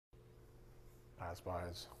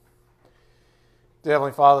Aspires. Dear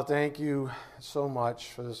Heavenly Father, thank you so much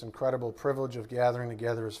for this incredible privilege of gathering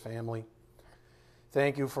together as family.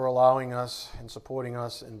 Thank you for allowing us and supporting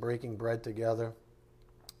us in breaking bread together,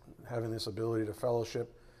 having this ability to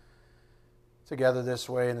fellowship together this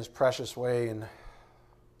way, in this precious way, in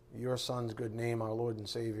your Son's good name, our Lord and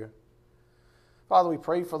Savior. Father, we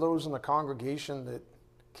pray for those in the congregation that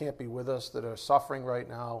can't be with us, that are suffering right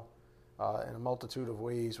now in a multitude of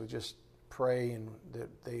ways. We just pray and that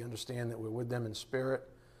they understand that we're with them in spirit,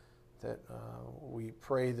 that we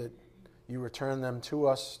pray that you return them to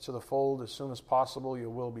us, to the fold, as soon as possible. Your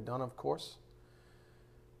will be done, of course.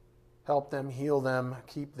 Help them, heal them,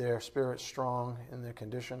 keep their spirit strong in their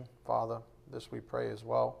condition, Father. This we pray as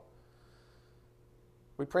well.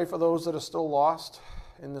 We pray for those that are still lost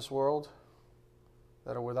in this world,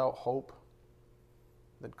 that are without hope,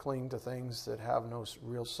 that cling to things that have no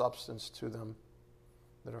real substance to them,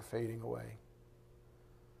 that are fading away.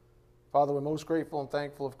 Father, we're most grateful and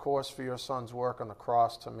thankful, of course, for your Son's work on the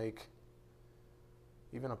cross to make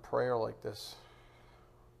even a prayer like this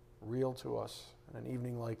real to us, and an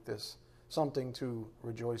evening like this something to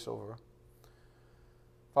rejoice over.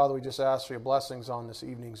 Father, we just ask for your blessings on this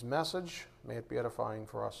evening's message. May it be edifying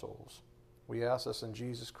for our souls. We ask this in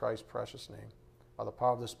Jesus Christ's precious name. By the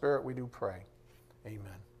power of the Spirit, we do pray.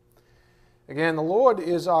 Amen. Again, the Lord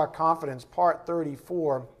is our confidence, part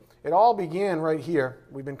 34. It all began right here.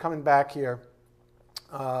 We've been coming back here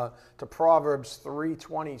to Proverbs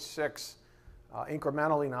 3:26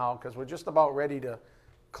 incrementally now, because we're just about ready to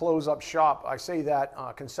close up shop. I say that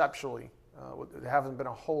conceptually. There haven't been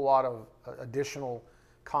a whole lot of additional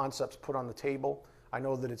concepts put on the table. I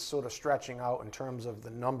know that it's sort of stretching out in terms of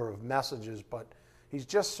the number of messages, but he's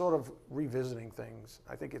just sort of revisiting things.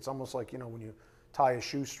 I think it's almost like, when you tie a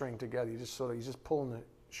shoestring together, he's just pulling the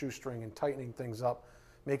shoestring and tightening things up,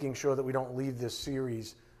 making sure that we don't leave this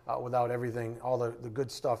series without everything, all the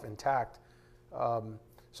good stuff intact.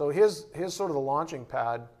 So here's sort of the launching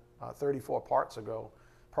pad 34 parts ago.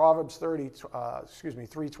 Proverbs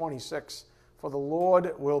 3:26. For the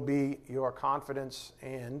Lord will be your confidence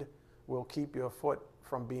and will keep your foot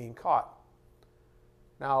from being caught.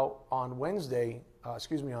 Now, on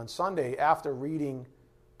Sunday, after reading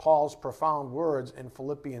Paul's profound words in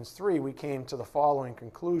Philippians 3, we came to the following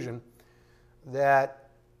conclusion,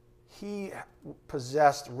 that he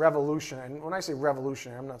possessed revolutionary, and when I say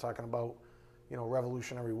revolutionary, I'm not talking about,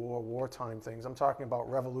 Revolutionary War, wartime things. I'm talking about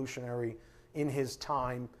revolutionary in his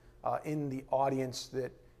time, in the audience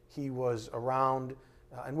that he was around.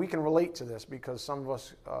 And we can relate to this because some of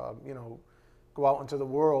us, go out into the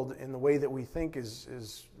world in the way that we think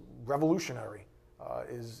is revolutionary,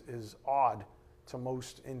 is odd to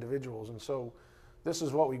most individuals. And so this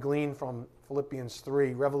is what we glean from Philippians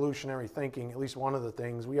 3, revolutionary thinking. At least one of the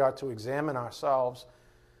things, we are to examine ourselves,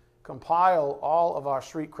 compile all of our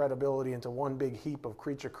street credibility into one big heap of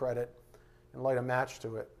creature credit, and light a match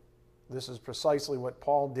to it. This is precisely what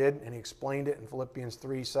Paul did, and he explained it in Philippians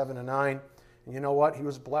 3, 7 and 9. And you know what? He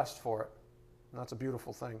was blessed for it. And that's a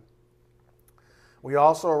beautiful thing. We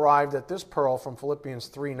also arrived at this pearl from Philippians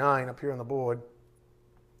 3:9 up here on the board.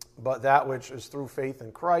 But that which is through faith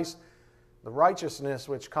in Christ, the righteousness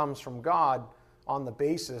which comes from God on the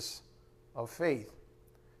basis of faith.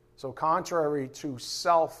 So contrary to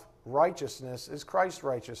self-righteousness is Christ's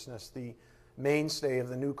righteousness, the mainstay of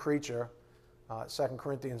the new creature, 2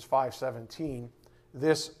 Corinthians 5:17.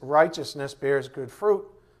 This righteousness bears good fruit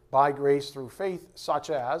by grace through faith, such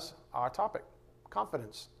as our topic,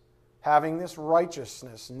 confidence. Having this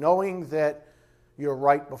righteousness, knowing that you're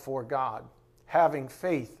right before God, having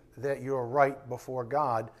faith that you're right before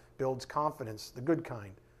God, builds confidence, the good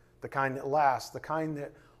kind, the kind that lasts, the kind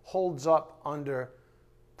that holds up under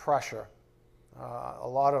pressure. A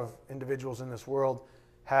lot of individuals in this world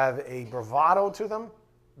have a bravado to them,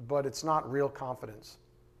 but it's not real confidence.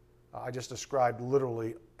 I just described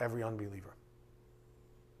literally every unbeliever.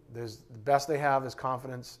 The best they have is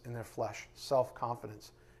confidence in their flesh,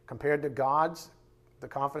 self-confidence. Compared to God's, the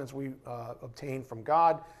confidence we obtain from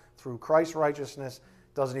God through Christ's righteousness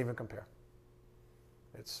doesn't even compare.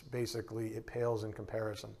 It's basically, it pales in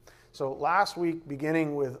comparison. So last week,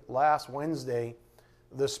 beginning with last Wednesday,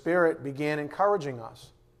 the Spirit began encouraging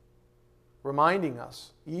us, reminding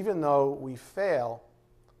us, even though we fail,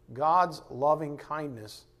 God's loving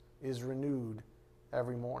kindness is renewed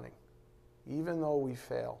every morning, even though we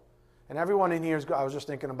fail. And everyone in here is, I was just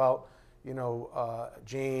thinking about,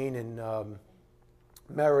 Jane and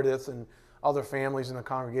Meredith and other families in the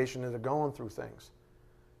congregation that are going through things.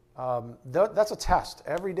 That's a test.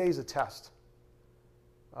 Every day is a test.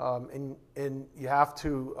 And you have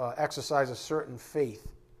to exercise a certain faith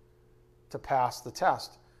to pass the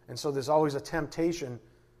test. And so there's always a temptation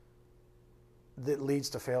that leads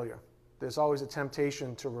to failure. There's always a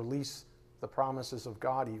temptation to release the promises of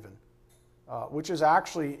God even, which is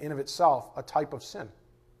actually in of itself a type of sin.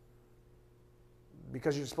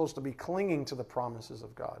 Because you're supposed to be clinging to the promises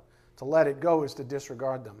of God. To let it go is to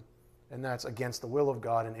disregard them. And that's against the will of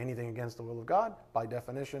God, and anything against the will of God, by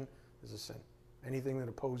definition, is a sin. Anything that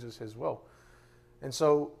opposes his will. And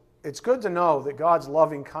so it's good to know that God's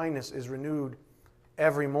loving kindness is renewed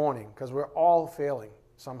every morning, because we're all failing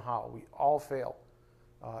somehow. We all fail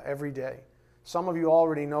every day. Some of you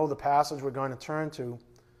already know the passage we're going to turn to,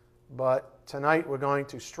 but tonight we're going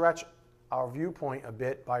to stretch our viewpoint a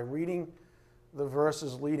bit by reading the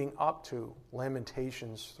verses leading up to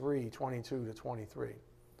Lamentations 3:22 to 23.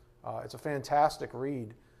 It's a fantastic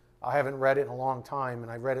read. I haven't read it in a long time,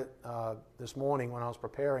 and I read it this morning when I was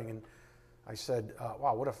preparing, and I said,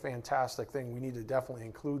 wow, what a fantastic thing. We need to definitely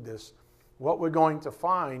include this. What we're going to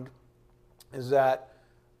find is that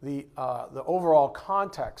the overall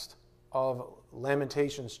context of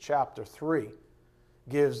Lamentations chapter 3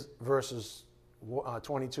 gives verses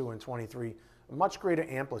 22 and 23 a much greater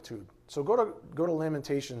amplitude. So go to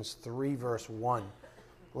Lamentations 3, verse 1.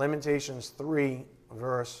 Lamentations 3,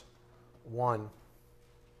 verse 1.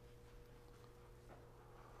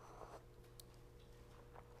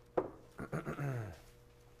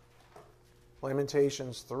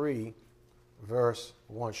 Lamentations 3, verse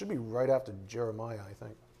 1. Should be right after Jeremiah, I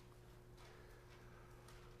think.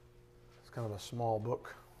 It's kind of a small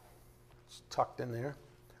book. It's tucked in there.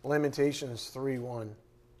 Lamentations 3, 1.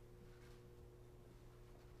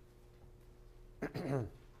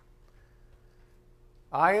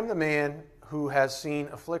 I am the man who has seen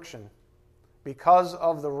affliction because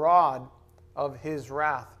of the rod of his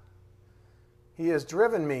wrath. He has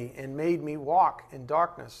driven me and made me walk in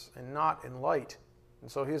darkness and not in light.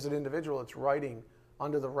 And so here's an individual that's writing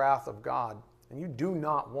under the wrath of God. And you do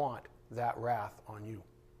not want that wrath on you.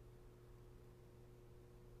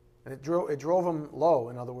 And it drove him low,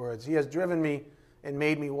 in other words. He has driven me and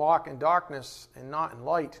made me walk in darkness and not in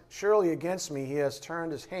light. Surely against me he has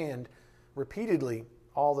turned his hand repeatedly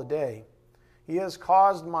all the day. He has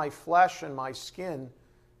caused my flesh and my skin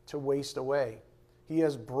to waste away. He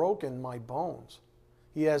has broken my bones.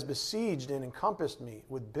 He has besieged and encompassed me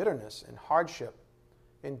with bitterness and hardship.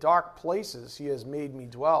 In dark places he has made me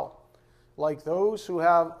dwell, like those who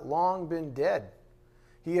have long been dead.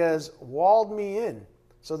 He has walled me in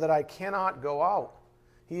so that I cannot go out.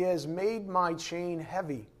 He has made my chain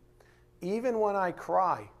heavy. Even when I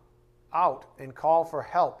cry out and call for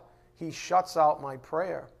help, he shuts out my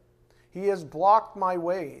prayer. He has blocked my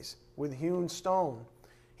ways with hewn stone.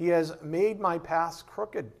 He has made my paths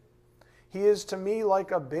crooked. He is to me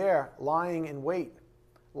like a bear lying in wait,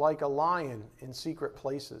 like a lion in secret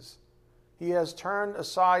places. He has turned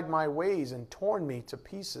aside my ways and torn me to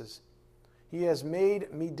pieces. He has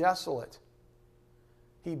made me desolate.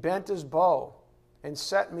 He bent his bow and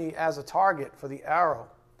set me as a target for the arrow.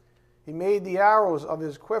 He made the arrows of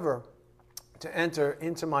his quiver to enter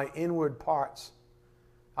into my inward parts.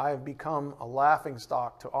 I have become a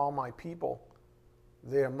laughingstock to all my people,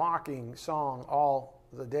 their mocking song all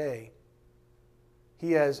the day.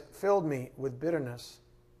 He has filled me with bitterness.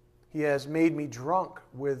 He has made me drunk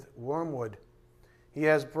with wormwood. He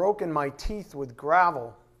has broken my teeth with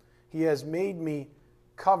gravel. He has made me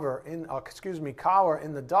cower in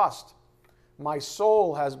the dust. My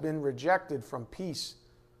soul has been rejected from peace.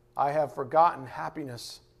 I have forgotten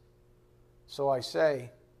happiness. So I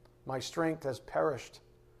say, my strength has perished,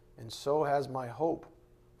 and so has my hope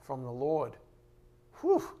from the Lord.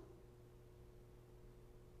 Whew.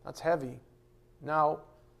 That's heavy. Now,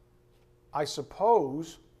 I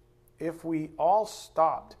suppose if we all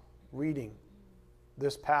stopped reading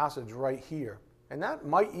this passage right here, and that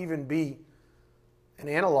might even be an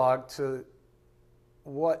analog to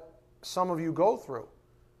what some of you go through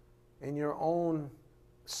in your own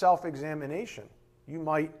self-examination. You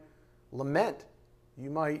might lament. You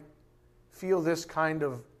might feel this kind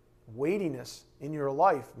of weightiness in your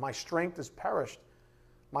life. My strength has perished.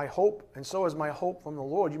 My hope, and so is my hope from the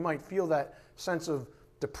Lord. You might feel that sense of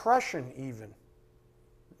depression even.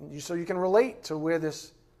 So you can relate to where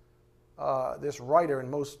this writer, and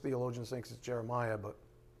most theologians think it's Jeremiah, but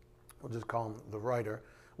we'll just call him the writer,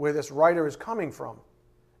 where this writer is coming from.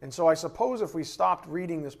 And so I suppose if we stopped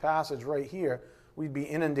reading this passage right here, we'd be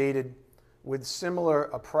inundated with similar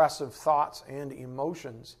oppressive thoughts and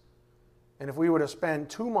emotions. And if we were to spend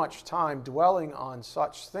too much time dwelling on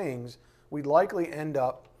such things, we'd likely end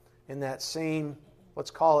up in that same, let's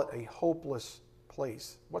call it a hopeless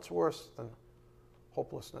place. What's worse than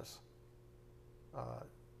hopelessness?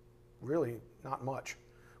 really not much.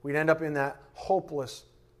 We'd end up in that hopeless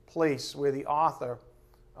place where the author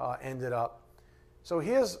ended up. So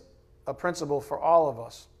here's a principle for all of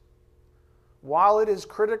us. While it is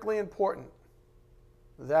critically important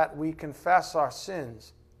that we confess our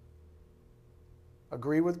sins,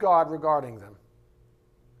 agree with God regarding them,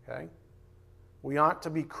 okay? We aren't to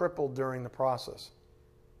be crippled during the process.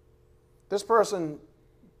 This person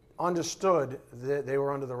understood that they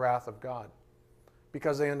were under the wrath of God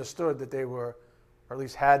because they understood that they were, or at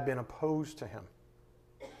least had been, opposed to him.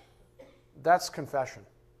 That's confession.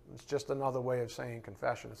 It's just another way of saying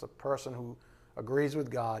confession. It's a person who agrees with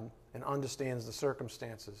God and understands the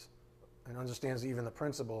circumstances and understands even the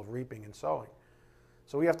principle of reaping and sowing.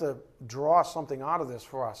 So we have to draw something out of this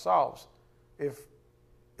for ourselves. If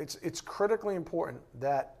it's critically important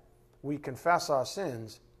that we confess our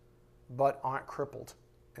sins but aren't crippled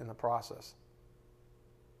in the process.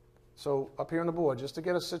 So up here on the board, just to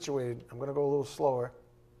get us situated, I'm going to go a little slower.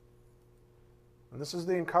 And this is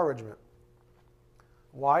the encouragement.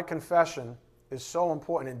 Why confession is so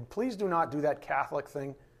important. And please do not do that Catholic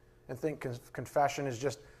thing and think confession is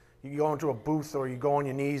just you go into a booth or you go on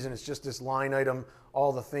your knees and it's just this line item,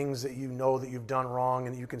 all the things that you know that you've done wrong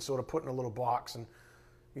and that you can sort of put in a little box and,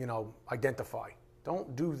 identify.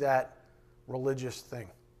 Don't do that religious thing.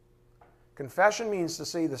 Confession means to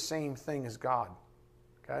say the same thing as God,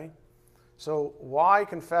 okay? So why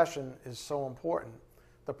confession is so important?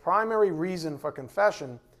 The primary reason for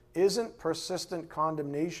confession isn't persistent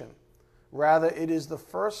condemnation. Rather, it is the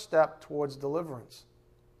first step towards deliverance.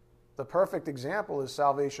 The perfect example is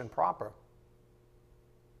salvation proper,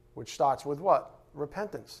 which starts with what?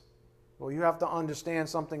 Repentance. Well, you have to understand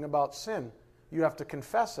something about sin. You have to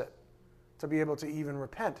confess it to be able to even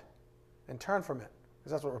repent and turn from it,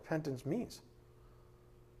 because that's what repentance means.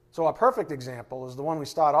 So a perfect example is the one we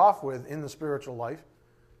start off with in the spiritual life,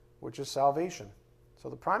 which is salvation. So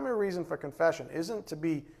the primary reason for confession isn't to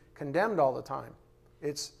be condemned all the time.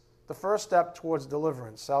 It's the first step towards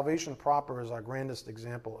deliverance. Salvation proper is our grandest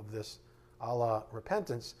example of this, a la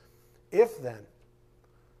repentance. If then,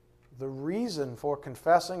 the reason for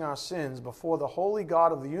confessing our sins before the holy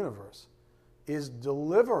God of the universe is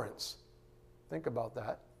deliverance, think about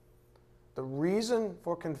that. The reason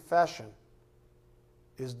for confession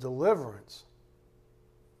is deliverance.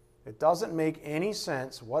 It doesn't make any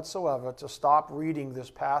sense whatsoever to stop reading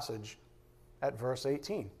this passage at verse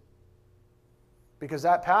 18. Because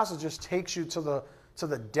that passage just takes you to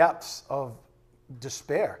the depths of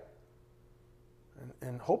despair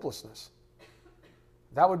and hopelessness.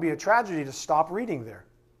 That would be a tragedy to stop reading there.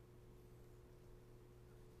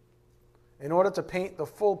 In order to paint the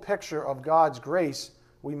full picture of God's grace,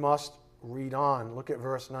 we must read on. Look at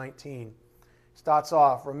verse 19. Starts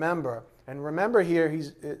off, remember. And remember here,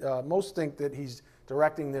 most think that he's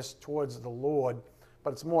directing this towards the Lord,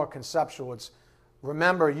 but it's more conceptual. It's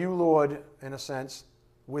remember you, Lord, in a sense,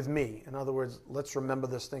 with me. In other words, let's remember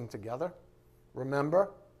this thing together. Remember,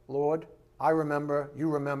 Lord, I remember, you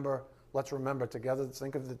remember, let's remember together. Let's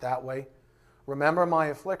think of it that way. Remember my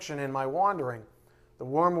affliction and my wandering, the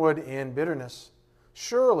wormwood and bitterness.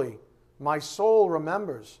 Surely my soul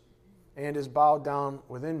remembers and is bowed down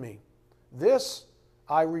within me. This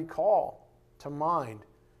I recall to mind,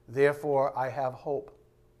 therefore I have hope.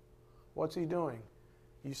 What's he doing?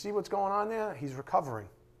 You see what's going on there? He's recovering.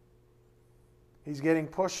 He's getting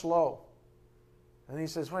pushed low. And he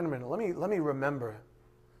says, wait a minute, let me remember.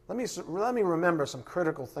 Let me remember some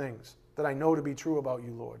critical things that I know to be true about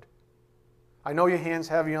you, Lord. I know your hand's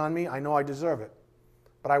heavy on me. I know I deserve it.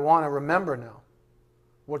 But I want to remember now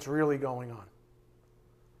what's really going on.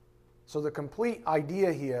 So the complete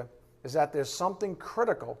idea here is that there's something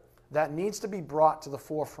critical that needs to be brought to the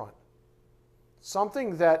forefront.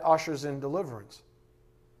 Something that ushers in deliverance.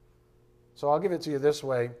 So I'll give it to you this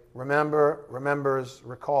way. Remember, remembers,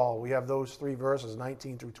 recall. We have those three verses,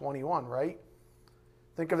 19 through 21, right?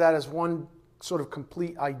 Think of that as one sort of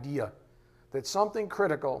complete idea. That something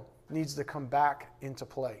critical needs to come back into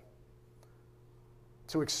play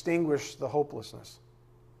to extinguish the hopelessness.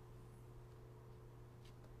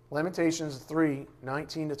 Lamentations 3,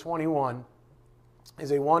 19 to 21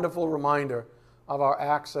 is a wonderful reminder of our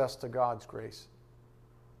access to God's grace.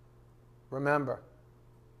 Remember,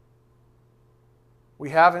 we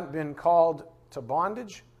haven't been called to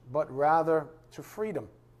bondage, but rather to freedom.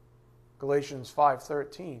 Galatians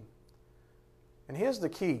 5:13. And here's the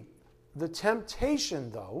key. The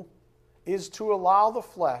temptation, though, is to allow the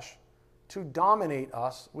flesh to dominate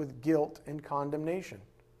us with guilt and condemnation.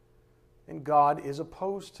 And God is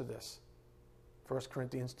opposed to this. 1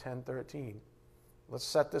 Corinthians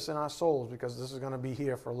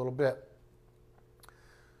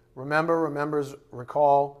remembers,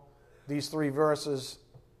 recall these three verses.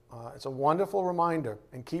 It's a wonderful reminder,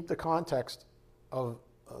 and keep the context of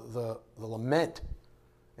the lament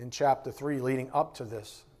in chapter 3 leading up to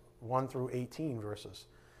this, 1 through 18 verses.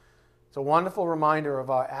 It's a wonderful reminder of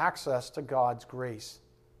our access to God's grace.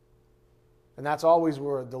 And that's always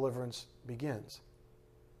where deliverance begins.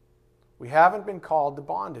 We haven't been called to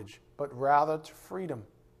bondage, but rather to freedom.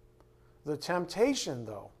 The temptation,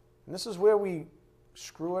 though, and this is where we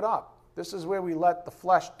screw it up. This is where we let the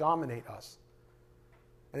flesh dominate us.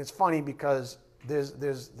 And it's funny because there's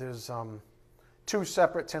two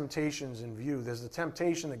separate temptations in view. There's the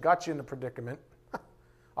temptation that got you in the predicament.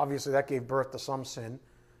 Obviously, that gave birth to some sin.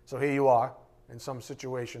 So here you are in some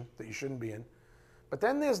situation that you shouldn't be in. But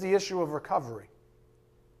then there's the issue of recovery.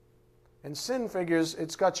 And sin figures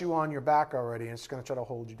it's got you on your back already, and it's going to try to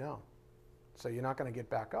hold you down. So you're not going to get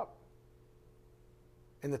back up.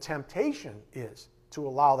 And the temptation is to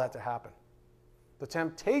allow that to happen. The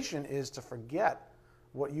temptation is to forget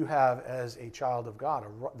what you have as a child of God,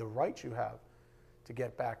 the right you have to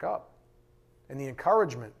get back up, and the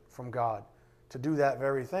encouragement from God to do that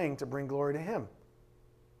very thing to bring glory to Him.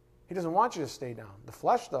 He doesn't want you to stay down. The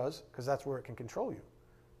flesh does, because that's where it can control you.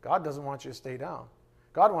 God doesn't want you to stay down.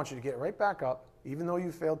 God wants you to get right back up, even though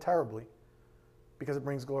you failed terribly, because it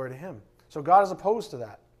brings glory to Him. So God is opposed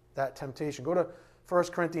to that temptation. Go to 1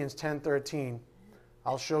 Corinthians 10:13.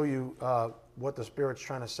 I'll show you what the Spirit's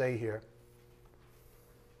trying to say here.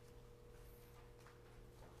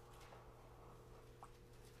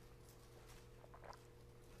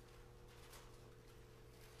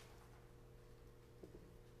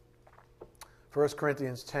 First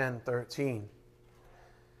Corinthians 10:13.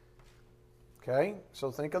 Okay, so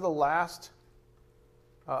think of the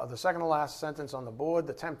second to last sentence on the board.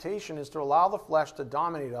 The temptation is to allow the flesh to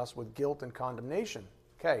dominate us with guilt and condemnation.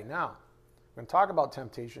 Okay, now, we're going to talk about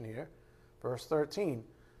temptation here. Verse 13.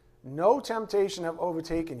 No temptation have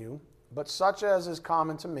overtaken you, but such as is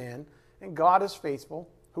common to man, and God is faithful,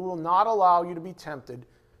 who will not allow you to be tempted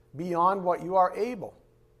beyond what you are able.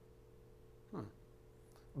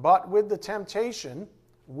 But with the temptation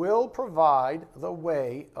will provide the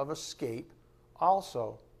way of escape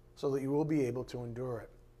also, so that you will be able to endure it.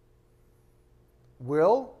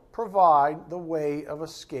 Will provide the way of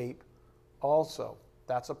escape also.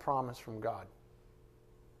 That's a promise from God.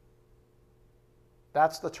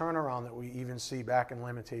 That's the turnaround that we even see back in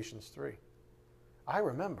Lamentations 3. I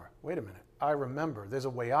remember. Wait a minute. I remember. There's a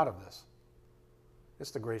way out of this.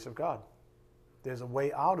 It's the grace of God. There's a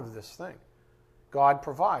way out of this thing. God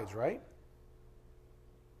provides, right?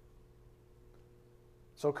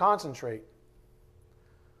 So concentrate.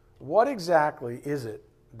 What exactly is it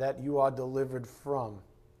that you are delivered from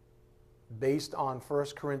based on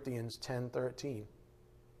 1 Corinthians 10:13?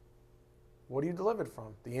 What are you delivered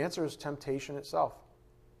from? The answer is temptation itself.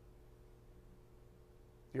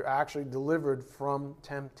 You're actually delivered from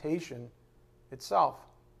temptation itself.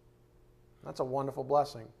 That's a wonderful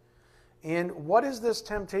blessing. And what is this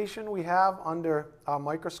temptation we have under our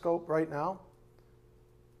microscope right now?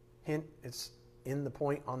 Hint, it's in the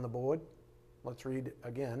point on the board. Let's read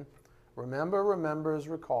again. Remember, remembers,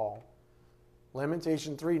 recall.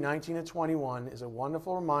 Lamentation 3:19 and 21 is a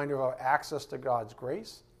wonderful reminder of our access to God's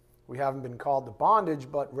grace. We haven't been called to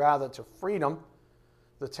bondage, but rather to freedom.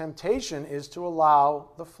 The temptation is to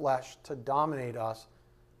allow the flesh to dominate us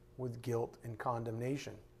with guilt and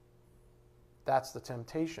condemnation. That's the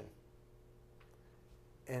temptation.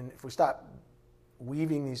 And if we start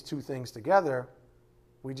weaving these two things together,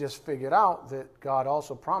 we just figured out that God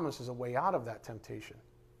also promises a way out of that temptation.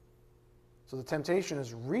 So the temptation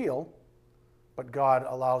is real, but God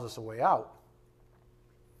allows us a way out.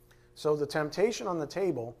 So the temptation on the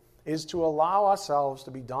table is to allow ourselves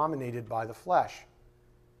to be dominated by the flesh,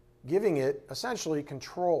 giving it essentially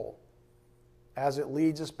control as it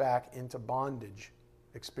leads us back into bondage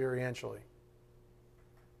experientially.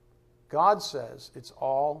 God says it's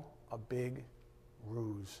all a big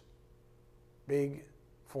ruse, big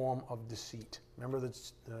form of deceit. Remember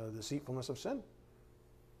the deceitfulness of sin?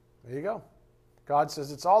 There you go. God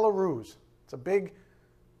says it's all a ruse. It's a big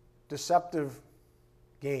deceptive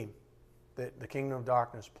game that the kingdom of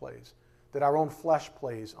darkness plays, that our own flesh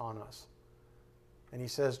plays on us. And He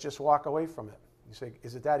says, just walk away from it. You say,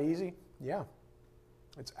 is it that easy? Yeah.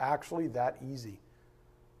 It's actually that easy.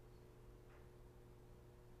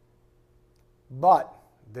 But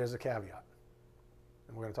there's a caveat,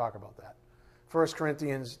 and we're going to talk about that. 1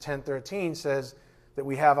 Corinthians 10:13 says that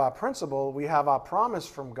we have our principle, we have our promise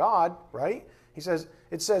from God, right?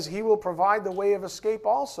 It says He will provide the way of escape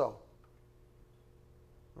also.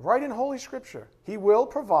 right in Holy Scripture. He will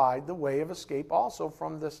provide the way of escape also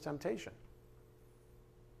from this temptation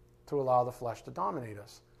to allow the flesh to dominate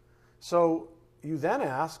us. So you then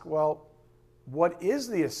ask, well, what is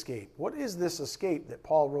the escape? What is this escape that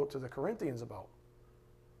Paul wrote to the Corinthians about?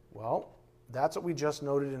 Well, that's what we just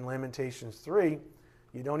noted in Lamentations 3.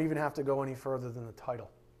 You don't even have to go any further than the title.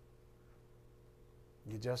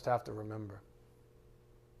 You just have to remember.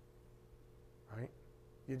 Right?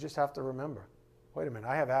 You just have to remember. Wait a minute,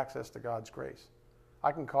 I have access to God's grace.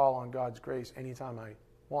 I can call on God's grace anytime I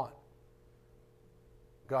want.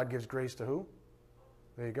 God gives grace to who?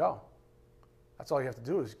 There you go. That's all you have to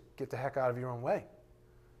do is get the heck out of your own way.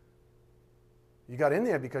 You got in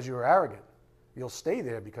there because you were arrogant. You'll stay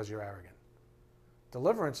there because you're arrogant.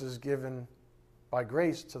 Deliverance is given by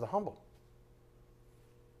grace to the humble.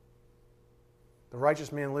 The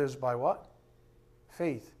righteous man lives by what?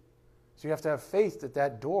 Faith. So you have to have faith that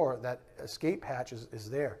that door, that escape hatch is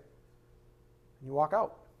there. You walk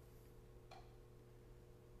out.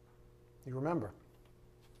 You remember.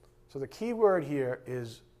 So the key word here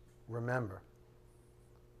is remember.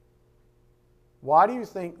 Why do you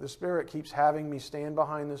think the Spirit keeps having me stand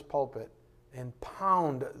behind this pulpit and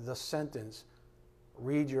pound the sentence,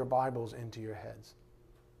 read your Bibles into your heads?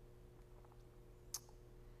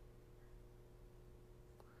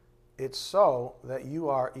 It's so that you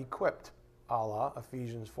are equipped, a la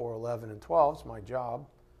Ephesians 4:11 and 12, it's my job,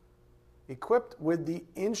 equipped with the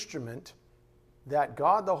instrument that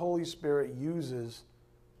God the Holy Spirit uses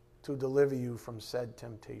to deliver you from said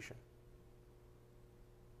temptation.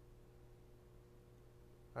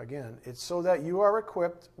 Again, it's so that you are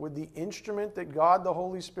equipped with the instrument that God the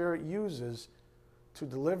Holy Spirit uses to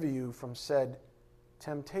deliver you from said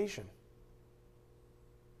temptation.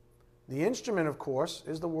 The instrument, of course,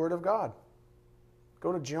 is the Word of God.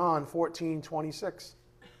 Go to John 14:26.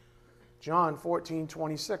 John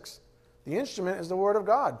 14:26. The instrument is the Word of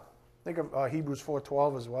God. Think of Hebrews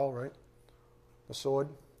 4:12 as well, right? The sword.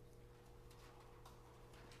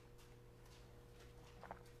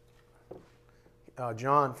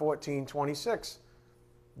 John 14:26.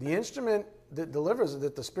 The instrument that delivers,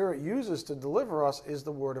 that the Spirit uses to deliver us, is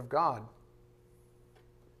the Word of God.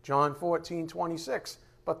 John 14:26.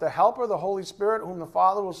 But the Helper, the Holy Spirit, whom the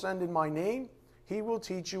Father will send in my name, he will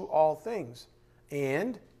teach you all things.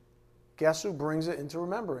 And guess who brings it into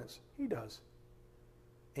remembrance? He does.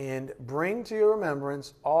 And bring to your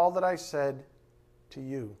remembrance all that I said to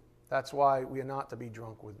you. That's why we are not to be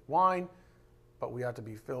drunk with wine, but we are to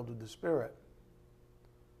be filled with the Spirit.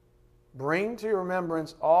 Bring to your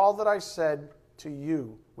remembrance all that I said to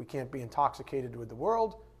you. We can't be intoxicated with the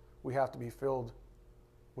world. We have to be filled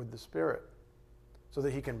with the Spirit, so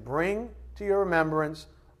that he can bring to your remembrance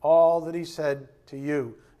all that he said to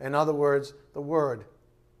you. In other words, the Word.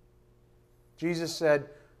 Jesus said,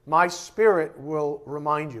 my Spirit will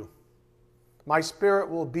remind you. My Spirit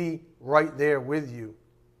will be right there with you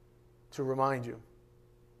to remind you.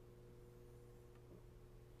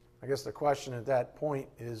 I guess the question at that point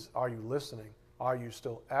is, are you listening? Are you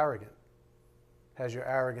still arrogant? Has your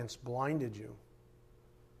arrogance blinded you?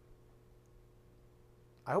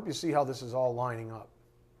 I hope you see how this is all lining up.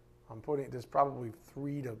 There's probably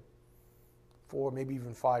 3 to 4, maybe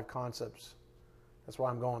even 5 concepts. That's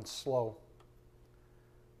why I'm going slow.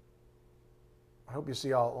 I hope you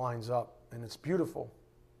see how it lines up. And it's beautiful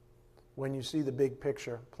when you see the big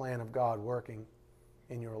picture plan of God working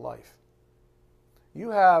in your life.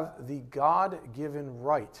 You have the God-given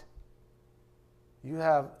right. You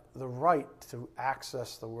have the right to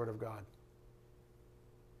access the Word of God.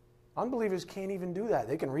 Unbelievers can't even do that.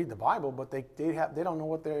 They can read the Bible, but they don't know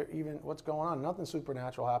what's going on. Nothing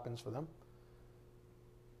supernatural happens for them.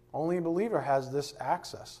 Only a believer has this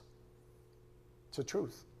access to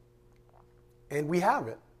truth. And we have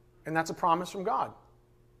it. And that's a promise from God.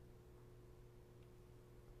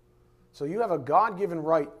 So you have a God-given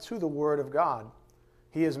right to the Word of God.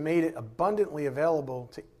 He has made it abundantly available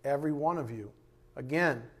to every one of you.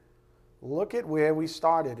 Again, look at where we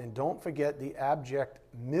started, and don't forget the abject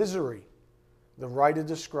misery the writer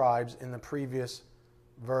describes in the previous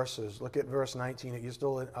verses. Look at verse 19. Are you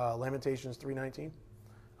still at Lamentations 3:19?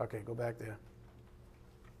 Okay, go back there.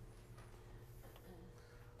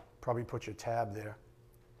 Probably put your tab there.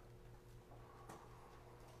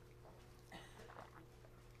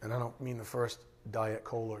 And I don't mean the first Diet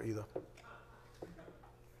Cola either.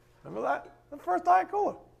 Remember that? The first Diet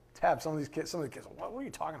Cola. Tab. Some of the kids, what are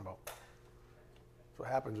you talking about? That's what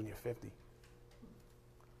happens when you're 50.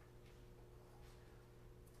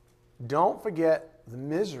 Don't forget the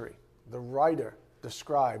misery the writer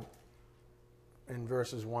described in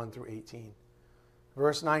verses 1 through 18.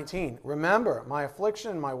 Verse 19, remember my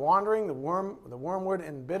affliction, my wandering, the wormwood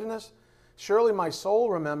and bitterness. Surely my soul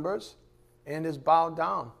remembers and is bowed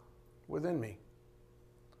down within me.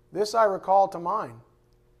 This I recall to mind,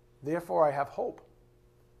 therefore I have hope.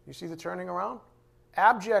 You see the turning around?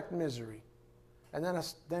 Abject misery, and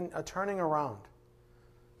then a turning around.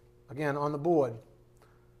 Again, on the board,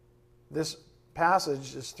 this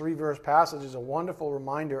passage, this 3-verse passage, is a wonderful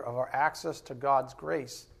reminder of our access to God's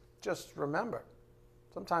grace. Just remember.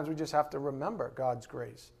 Sometimes we just have to remember God's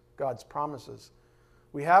grace, God's promises.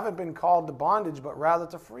 We haven't been called to bondage, but rather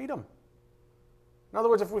to freedom. In other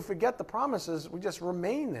words, if we forget the promises, we just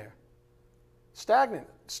remain there, stagnant,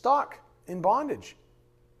 stuck in bondage.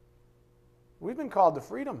 We've been called to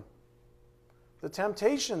freedom. The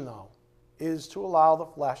temptation, though, is to allow the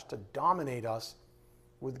flesh to dominate us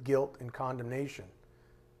with guilt and condemnation.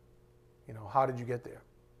 How did you get there?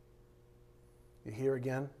 You hear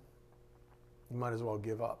again? You might as well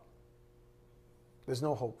give up. There's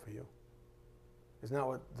no hope for you. Isn't that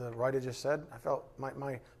what the writer just said? I felt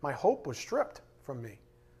my hope was stripped from me.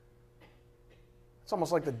 It's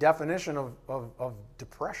almost like the definition of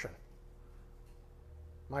depression.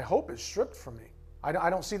 My hope is stripped from me. I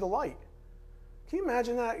don't see the light. Can you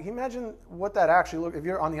imagine that? Can you imagine what that actually looks like? If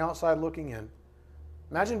you're on the outside looking in,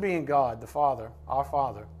 imagine being God, the Father,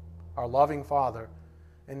 our loving Father,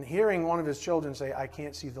 and hearing one of his children say, I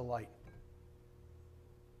can't see the light.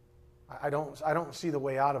 I don't see the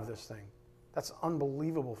way out of this thing. That's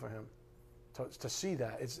unbelievable for him to see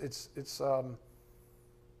that. It's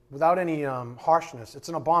without any harshness. It's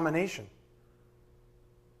an abomination.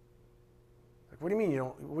 Like, what do you mean you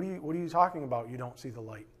don't? What are you talking about? You don't see the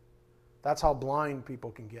light. That's how blind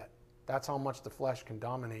people can get. That's how much the flesh can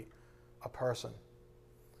dominate a person.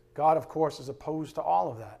 God, of course, is opposed to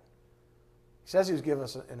all of that. He says he's given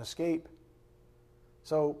us an escape.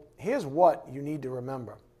 So here's what you need to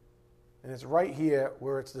remember. And it's right here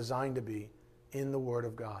where it's designed to be, in the Word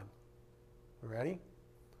of God. Ready?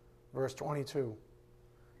 Verse 22.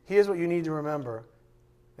 Here's what you need to remember.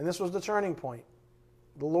 And this was the turning point.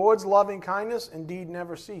 The Lord's loving kindness indeed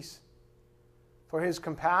never cease, for his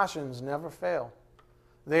compassions never fail.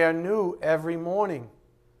 They are new every morning.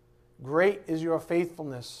 Great is your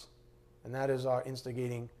faithfulness. And that is our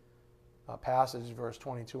instigating passage, verse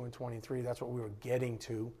 22 and 23. That's what we were getting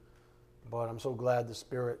to. But I'm so glad the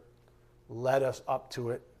Spirit led us up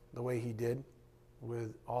to it the way he did,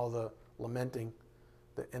 with all the lamenting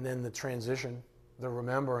and then the transition, the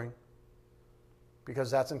remembering,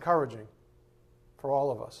 because that's encouraging for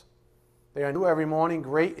all of us. They are new every morning.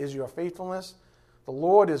 Great is your faithfulness. The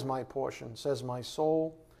Lord is my portion, says my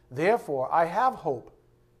soul. Therefore, I have hope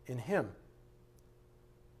in him.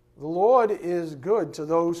 The Lord is good to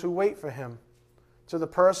those who wait for him, to the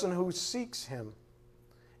person who seeks him.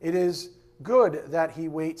 It is good that he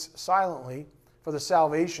waits silently for the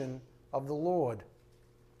salvation of the Lord.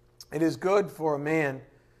 It is good for a man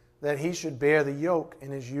that he should bear the yoke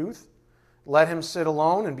in his youth. Let him sit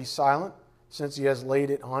alone and be silent, since he has laid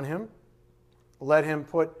it on him. Let him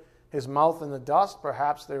put his mouth in the dust,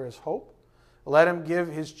 perhaps there is hope. Let him give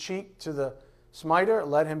his cheek to the smiter.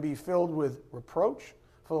 Let him be filled with reproach.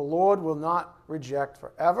 For the Lord will not reject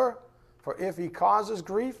forever. For if he causes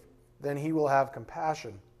grief, then he will have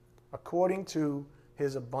compassion, according to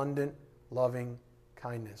his abundant loving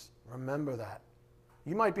kindness. Remember that.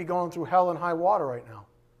 You might be going through hell and high water right now,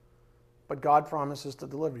 but God promises to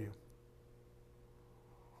deliver you.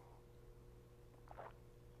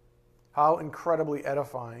 How incredibly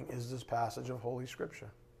edifying is this passage of Holy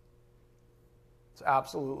Scripture? It's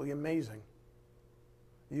absolutely amazing.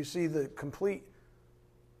 You see the complete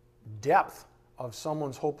depth of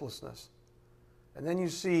someone's hopelessness, and then you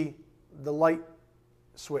see the light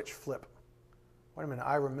switch flip. Wait a minute,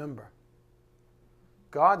 I remember.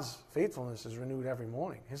 God's faithfulness is renewed every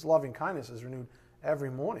morning. His loving kindness is renewed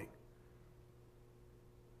every morning.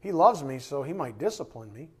 He loves me, so he might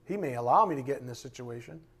discipline me. He may allow me to get in this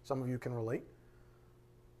situation. Some of you can relate.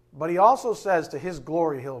 But he also says, to his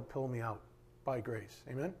glory, he'll pull me out by grace.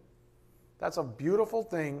 Amen? That's a beautiful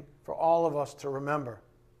thing for all of us to remember.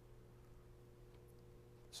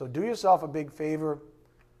 So do yourself a big favor.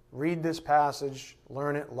 Read this passage,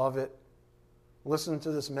 learn it, love it. Listen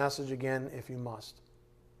to this message again if you must.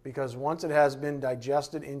 Because once it has been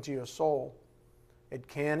digested into your soul, it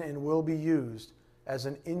can and will be used as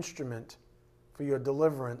an instrument for your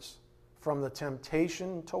deliverance from the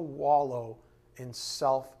temptation to wallow in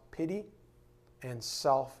self-pity and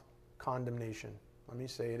self-condemnation. Let me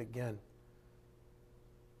say it again.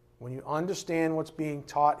 When you understand what's being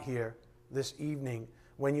taught here this evening,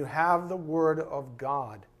 when you have the Word of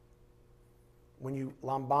God, when you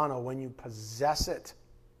lambano, when you possess it.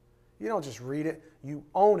 You don't just read it, you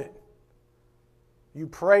own it. You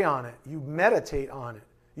pray on it, you meditate on it,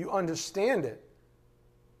 you understand it.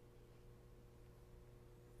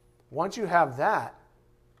 Once you have that,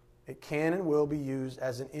 it can and will be used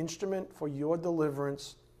as an instrument for your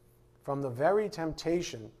deliverance from the very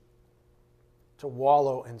temptation to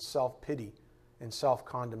wallow in self-pity and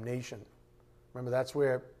self-condemnation. Remember, that's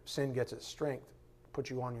where sin gets its strength, puts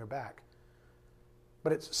you on your back.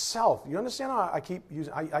 But it's self. You understand how I keep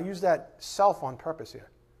using, I use that self on purpose here.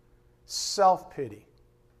 Self-pity.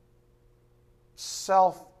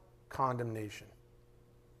 Self-condemnation.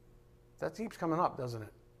 That keeps coming up, doesn't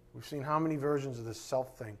it? We've seen how many versions of this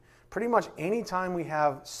self thing. Pretty much any time we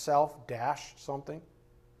have self dash something,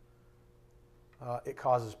 it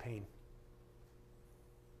causes pain.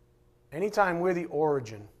 Anytime we're the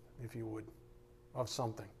origin, if you would, of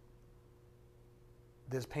something,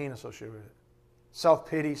 there's pain associated with it.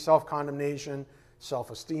 Self-pity, self-condemnation,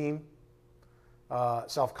 self-esteem,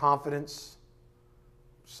 self-confidence,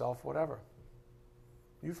 self-whatever.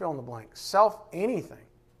 You fill in the blank. Self-anything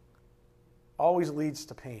always leads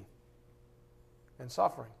to pain and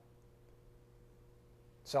suffering.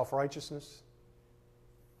 Self-righteousness.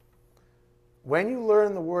 When you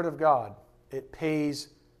learn the Word of God, it pays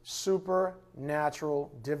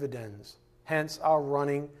supernatural dividends. Hence our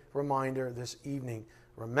running reminder this evening.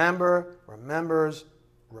 Remember, remembers,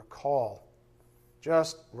 recall.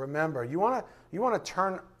 Just remember. You want to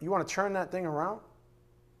turn that thing around?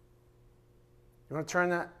 You want to turn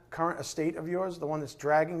that current estate of yours, the one that's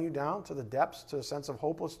dragging you down to the depths, to a sense of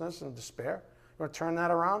hopelessness and despair? You want to turn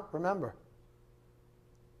that around? Remember.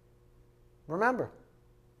 Remember.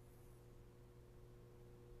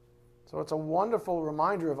 So it's a wonderful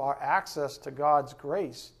reminder of our access to God's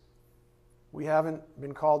grace. We haven't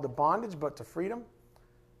been called to bondage, but to freedom.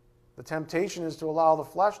 The temptation is to allow the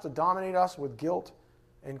flesh to dominate us with guilt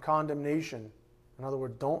and condemnation. In other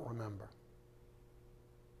words, don't remember.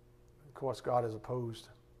 Of course, God is opposed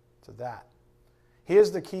to that.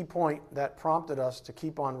 Here's the key point that prompted us to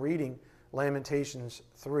keep on reading Lamentations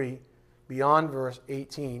 3 beyond verse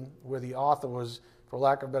 18, where the author was, for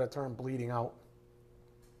lack of a better term, bleeding out.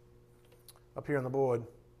 Up here on the board,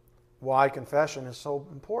 why confession is so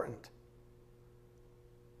important.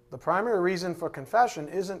 The primary reason for confession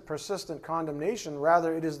isn't persistent condemnation.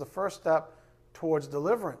 Rather, it is the first step towards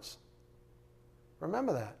deliverance.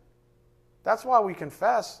 Remember that. That's why we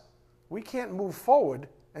confess. We can't move forward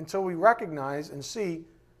until we recognize and see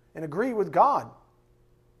and agree with God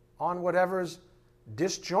on whatever's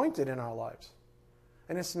disjointed in our lives.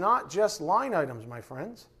 And it's not just line items, my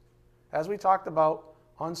friends, as we talked about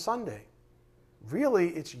on Sunday. Really,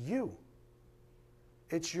 it's you.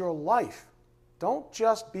 It's your life. Don't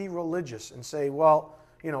just be religious and say, well,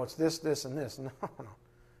 it's this, this, and this. No.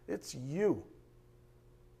 It's you.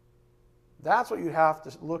 That's what you have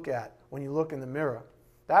to look at when you look in the mirror.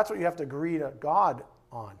 That's what you have to agree to God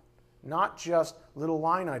on, not just little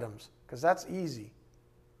line items, because that's easy.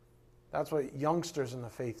 That's what youngsters in the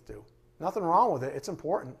faith do. Nothing wrong with it. It's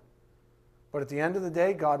important. But at the end of the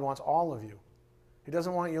day, God wants all of you. He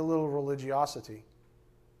doesn't want your little religiosity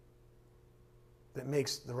that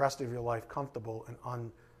makes the rest of your life comfortable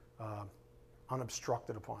and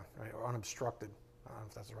unobstructed upon, right? Or unobstructed. I don't know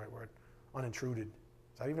if that's the right word. Unintruded.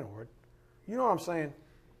 Is that even a word? You know what I'm saying?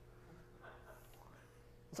 I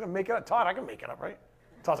was going to make it up. Todd, I can make it up, right?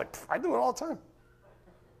 Todd's like, I do it all the time.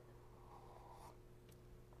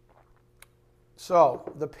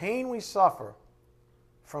 So, the pain we suffer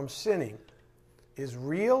from sinning is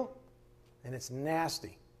real and it's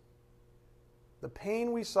nasty. The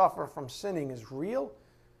pain we suffer from sinning is real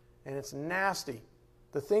and it's nasty.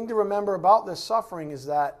 The thing to remember about this suffering is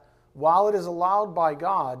that while it is allowed by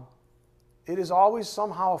God, it is always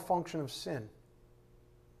somehow a function of sin.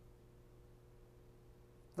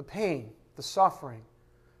 The pain, the suffering,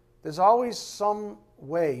 there's always some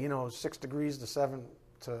way, 6 degrees to 7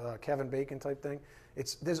 to Kevin Bacon type thing.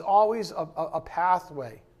 There's always a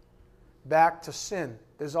pathway back to sin.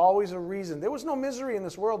 There's always a reason. There was no misery in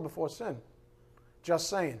this world before sin. Just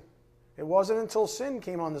saying. It wasn't until sin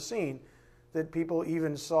came on the scene that people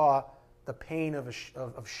even saw the pain of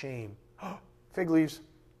shame. Fig leaves.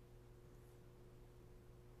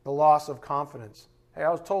 The loss of confidence. Hey, I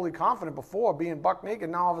was totally confident before being buck naked.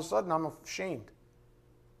 Now all of a sudden I'm ashamed.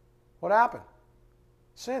 What happened?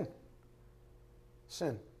 Sin.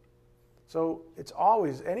 Sin. So it's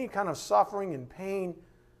always any kind of suffering and pain,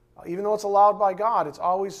 even though it's allowed by God, it's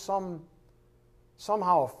always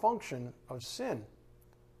somehow a function of sin,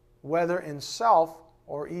 whether in self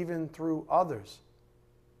or even through others.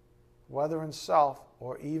 Whether in self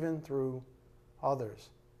or even through others.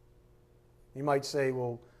 You might say,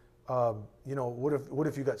 well, what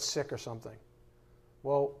if you got sick or something?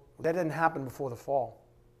 Well, that didn't happen before the fall.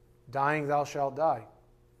 Dying, thou shalt die.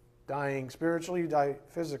 Dying spiritually, you die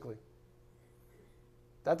physically.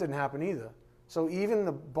 That didn't happen either. So even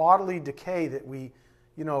the bodily decay that we,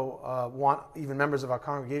 want even members of our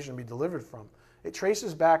congregation to be delivered from, it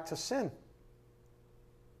traces back to sin.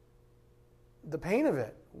 The pain of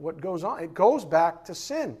it, what goes on, it goes back to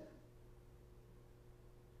sin.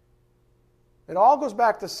 It all goes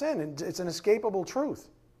back to sin, and it's an inescapable truth.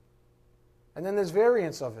 And then there's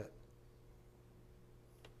variants of it.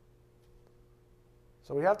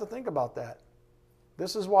 So we have to think about that.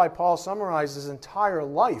 This is why Paul summarized his entire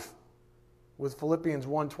life with Philippians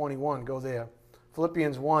 1:21. Go there.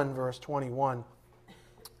 Philippians 1, verse 21.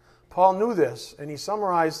 Paul knew this, and he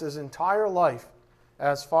summarized his entire life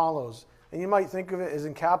as follows. And you might think of it as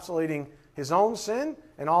encapsulating his own sin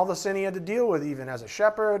and all the sin he had to deal with, even as a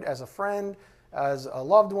shepherd, as a friend, as a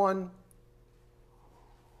loved one.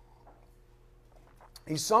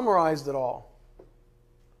 He summarized it all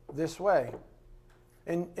this way.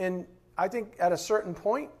 And I think at a certain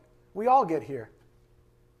point, we all get here.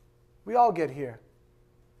 We all get here.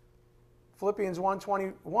 Philippians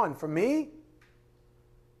 1:21. For me,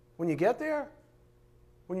 when you get there,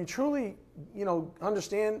 when you truly,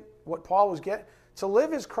 understand what Paul was getting, to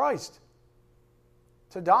live is Christ.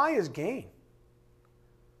 To die is gain.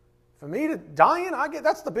 For me, to dying,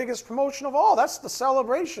 that's the biggest promotion of all. That's the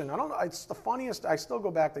celebration. It's the funniest. I still go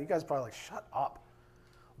back to, you guys are probably like, shut up.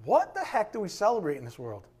 What the heck do we celebrate in this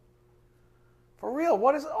world? For real,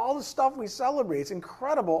 what is all the stuff we celebrate? It's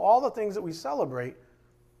incredible, all the things that we celebrate.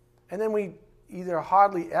 And then we either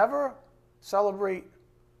hardly ever celebrate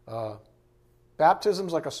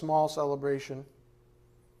baptism's like a small celebration.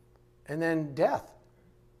 And then death.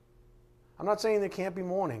 I'm not saying there can't be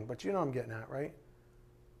mourning, but you know what I'm getting at, right?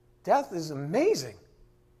 Death is amazing.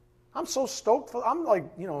 I'm so stoked I'm like,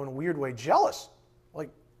 in a weird way, jealous. Like,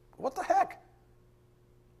 what the heck?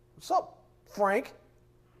 What's up, Frank?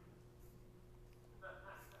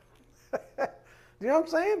 You know what I'm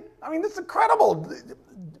saying? I mean, it's incredible.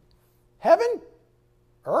 Heaven,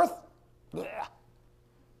 earth, bleh.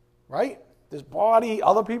 Right? This body,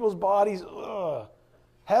 other people's bodies, ugh.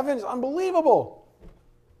 Heaven's unbelievable.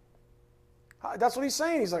 That's what he's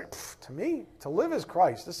saying. He's like, to me, to live is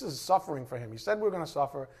Christ. This is suffering for him. He said we're going to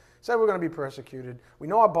suffer. He said we're going to be persecuted. We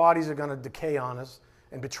know our bodies are going to decay on us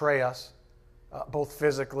and betray us, both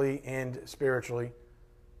physically and spiritually.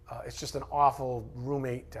 It's just an awful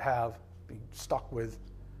roommate to have, be stuck with.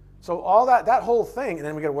 So all that whole thing, and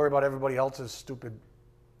then we got to worry about everybody else's stupid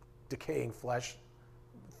decaying flesh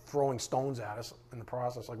throwing stones at us in the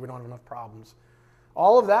process, like we don't have enough problems.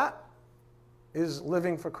 All of that is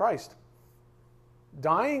living for Christ.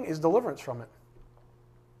 Dying is deliverance from it.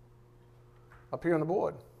 Up here on the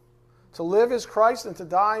board. To live is Christ and to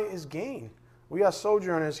die is gain. We are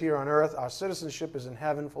sojourners here on earth. Our citizenship is in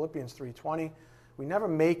heaven, Philippians 3:20. We never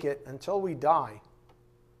make it until we die.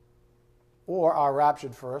 Or are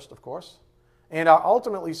raptured first, of course. And are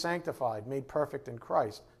ultimately sanctified, made perfect in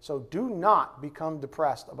Christ. So do not become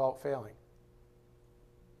depressed about failing.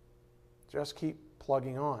 Just keep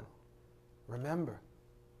plugging on. Remember.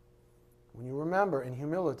 When you remember in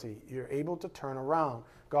humility, you're able to turn around.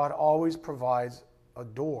 God always provides a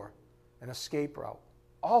door, an escape route.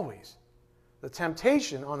 Always. The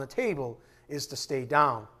temptation on the table is to stay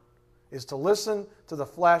down, is to listen to the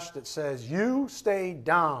flesh that says, you stay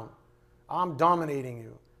down. I'm dominating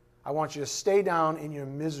you. I want you to stay down in your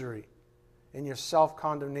misery, in your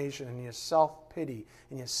self-condemnation, in your self-pity,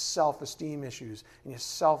 in your self-esteem issues, in your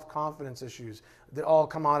self-confidence issues that all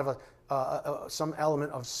come out of some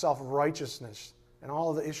element of self-righteousness and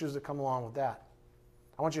all of the issues that come along with that.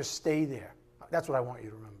 I want you to stay there. That's what I want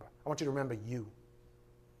you to remember. I want you to remember you.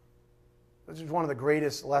 This is one of the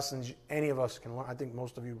greatest lessons any of us can learn. I think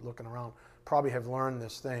most of you looking around probably have learned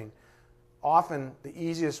this thing. Often the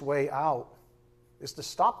easiest way out is to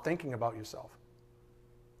stop thinking about yourself.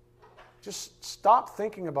 Just stop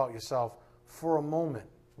thinking about yourself for a moment,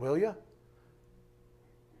 will you?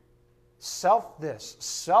 Self this,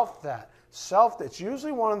 self that, self that. It's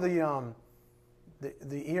usually one of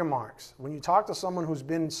the earmarks. When you talk to someone who's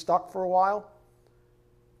been stuck for a while,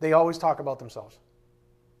 they always talk about themselves.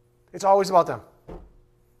 It's always about them.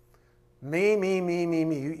 Me, me, me, me,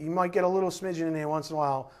 me. You might get a little smidgen in there once in a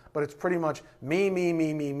while, but it's pretty much me, me,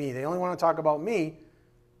 me, me, me. They only want to talk about me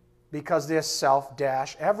because they're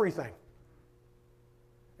self-everything.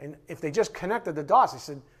 And if they just connected the dots, they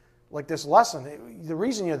said, like this lesson, the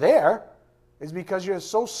reason you're there is because you're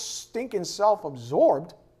so stinking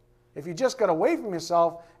self-absorbed If you just got away from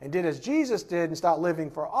yourself and did as Jesus did and start living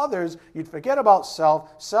for others, you'd forget about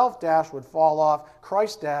self. Self-dash would fall off.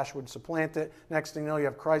 Christ-dash would supplant it. Next thing you know, you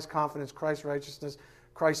have Christ confidence, Christ righteousness,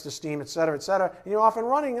 Christ esteem, etc., etc. And you're off and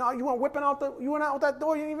running. You went whipping out you went out that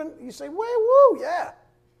door. You say, woo, yeah.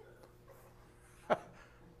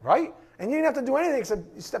 Right? And you didn't have to do anything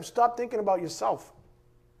except stop thinking about yourself.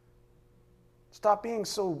 Stop being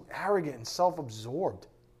so arrogant and self-absorbed.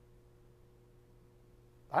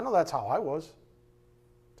 I know that's how I was,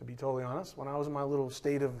 to be totally honest. When I was in my little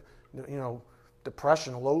state of,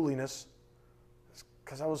 depression, lowliness,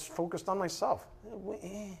 because I was focused on myself.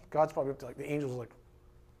 God's probably up to the angels are like,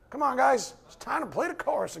 come on, guys, it's time to play the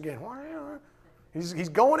chorus again. He's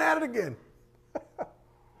going at it again.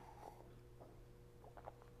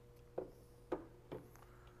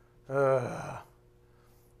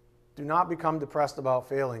 Do not become depressed about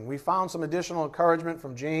failing. We found some additional encouragement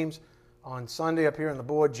from James on Sunday up here on the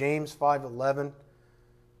board, James 5:11.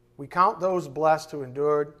 We count those blessed who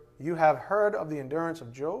endured. You have heard of the endurance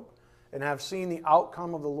of Job and have seen the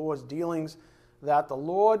outcome of the Lord's dealings, that the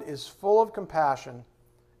Lord is full of compassion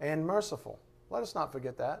and merciful. Let us not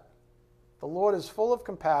forget that. The Lord is full of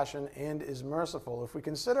compassion and is merciful. If we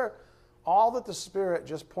consider all that the Spirit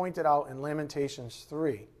just pointed out in Lamentations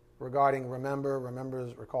 3 regarding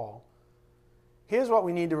remembers, recall, here's what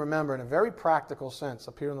we need to remember in a very practical sense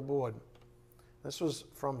up here on the board. This was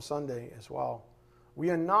from Sunday as well. We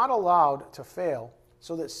are not allowed to fail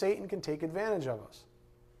so that Satan can take advantage of us.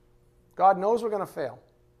 God knows we're going to fail.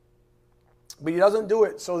 But he doesn't do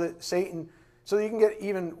it so that you can get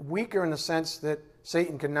even weaker in the sense that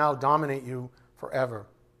Satan can now dominate you forever.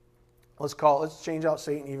 Let's change out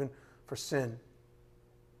Satan even for sin.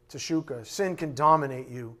 Teshuka. Sin can dominate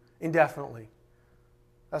you indefinitely.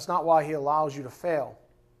 That's not why he allows you to fail.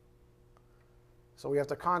 So we have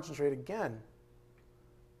to concentrate again.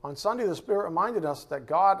 On Sunday, the Spirit reminded us that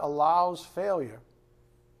God allows failure.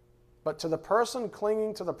 But to the person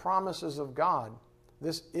clinging to the promises of God,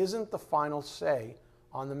 this isn't the final say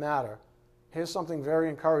on the matter. Here's something very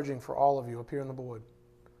encouraging for all of you up here on the board.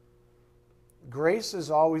 Grace is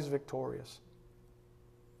always victorious.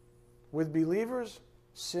 With believers,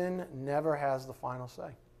 sin never has the final say.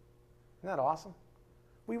 Isn't that awesome?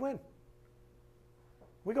 We win.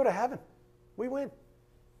 We go to heaven. We win.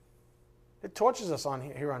 It tortures us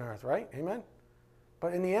here on earth, right? Amen?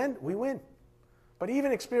 But in the end, we win. But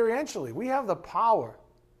even experientially, we have the power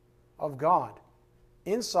of God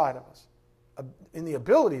inside of us, in the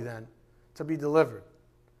ability then to be delivered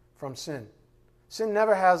from sin. Sin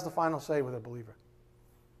never has the final say with a believer.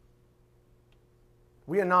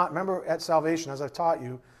 We are not, remember at salvation, as I've taught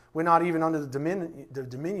you, we're not even under the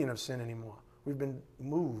dominion of sin anymore. We've been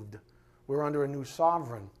moved. We're under a new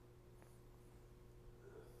sovereign.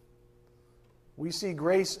 We see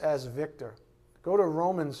grace as victor. Go to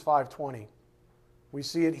Romans 5:20. We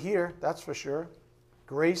see it here, that's for sure.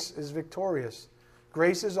 Grace is victorious.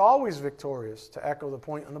 Grace is always victorious, to echo the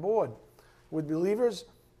point on the board. With believers,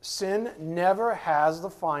 sin never has the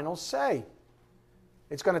final say.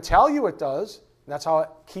 It's going to tell you it does. That's how it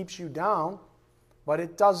keeps you down. But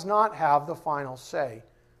it does not have the final say.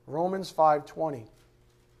 Romans 5:20.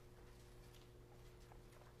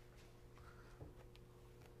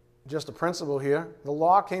 Just a principle here. The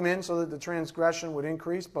law came in so that the transgression would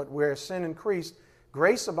increase, but where sin increased,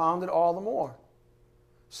 grace abounded all the more.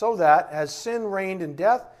 So that, as sin reigned in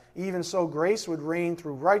death, even so grace would reign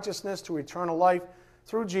through righteousness to eternal life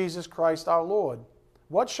through Jesus Christ our Lord.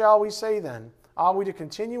 What shall we say then? Are we to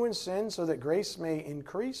continue in sin so that grace may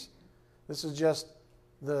increase? This is just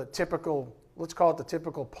the typical, let's call it the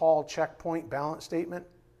typical Paul checkpoint balance statement,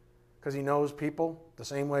 because he knows people the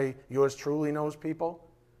same way yours truly knows people.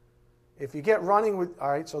 If you get running with, all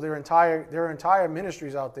right, so there are entire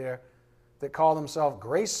ministries out there that call themselves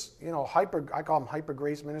grace, I call them hyper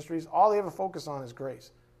grace ministries. All they ever focus on is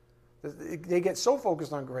grace. They get so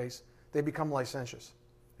focused on grace, they become licentious.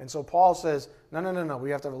 And so Paul says, no,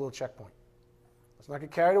 we have to have a little checkpoint. Let's not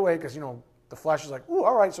get carried away because, the flesh is like, ooh,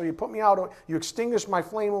 all right, so you put me out, you extinguished my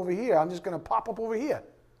flame over here. I'm just going to pop up over here.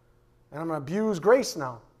 And I'm going to abuse grace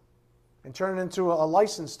now and turn it into a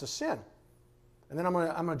license to sin. And then I'm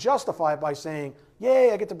going to justify it by saying,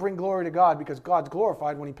 yay, I get to bring glory to God because God's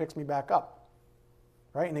glorified when he picks me back up.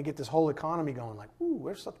 Right? And they get this whole economy going like, ooh,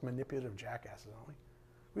 we're such manipulative jackasses, aren't we?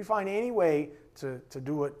 We find any way to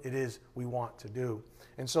do what it is we want to do.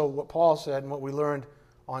 And so what Paul said and what we learned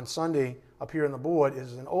on Sunday up here on the board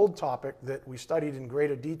is an old topic that we studied in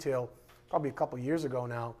greater detail probably a couple years ago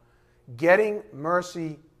now. Getting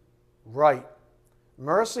mercy right.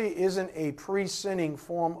 Mercy isn't a pre-sinning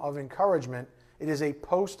form of encouragement. It is a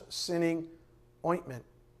post-sinning ointment.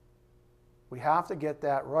 We have to get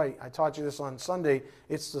that right. I taught you this on Sunday.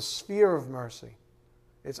 It's the sphere of mercy.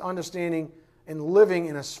 It's understanding and living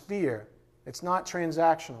in a sphere. It's not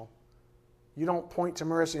transactional. You don't point to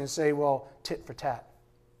mercy and say, well, tit for tat.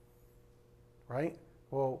 Right?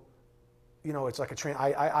 Well, it's like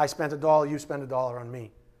I spent $1, you spend $1 on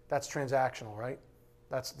me. That's transactional, right?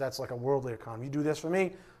 That's like a worldly economy. You do this for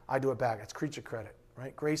me, I do it back. It's creature credit,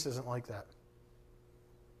 right? Grace isn't like that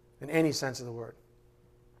in any sense of the word.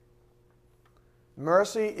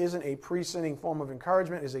 Mercy isn't a pre-sinning form of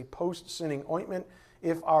encouragement, it is a post-sinning ointment.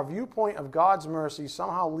 If our viewpoint of God's mercy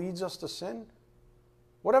somehow leads us to sin,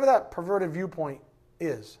 whatever that perverted viewpoint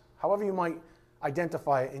is, however you might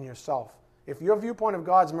identify it in yourself, if your viewpoint of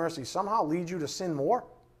God's mercy somehow leads you to sin more,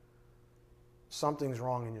 something's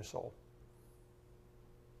wrong in your soul.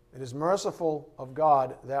 It is merciful of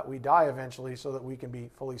God that we die eventually so that we can be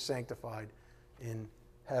fully sanctified in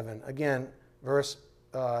heaven. Again, verse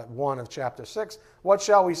 1 of chapter 6. What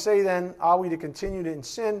shall we say then? Are we to continue in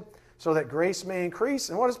sin so that grace may increase?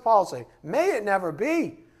 And what does Paul say? May it never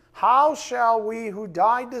be. How shall we who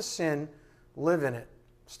died to sin live in it?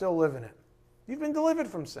 Still live in it. You've been delivered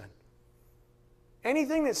from sin.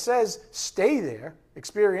 Anything that says stay there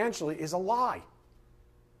experientially is a lie.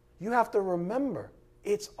 You have to remember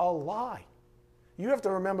it's a lie. You have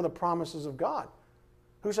to remember the promises of God,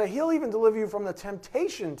 who say He'll even deliver you from the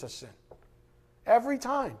temptation to sin. Every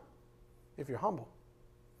time, if you're humble.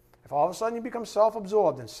 If all of a sudden you become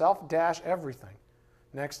self-absorbed and self-dash everything,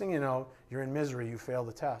 next thing you know, you're in misery, you fail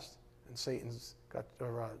the test, and sin's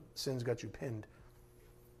got you pinned.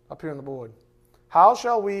 Up here on the board. How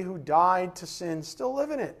shall we who died to sin still live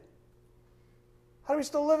in it? How do we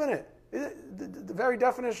still live in it? The very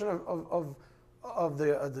definition of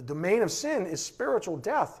the domain of sin is spiritual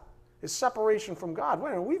death, is separation from God.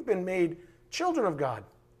 We've been made children of God.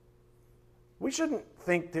 We shouldn't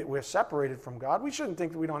think that we're separated from God. We shouldn't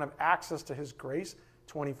think that we don't have access to His grace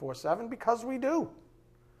 24/7, because we do.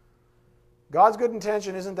 God's good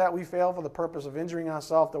intention isn't that we fail for the purpose of injuring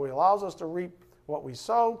ourselves, though He allows us to reap what we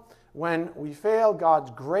sow. When we fail,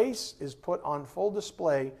 God's grace is put on full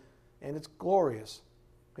display, and it's glorious.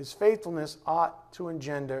 His faithfulness ought to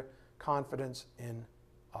engender confidence in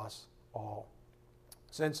us all.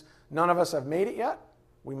 Since none of us have made it yet,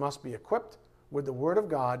 we must be equipped with the Word of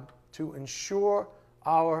God to ensure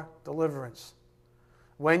our deliverance.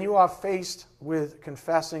 When you are faced with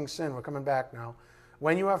confessing sin, we're coming back now.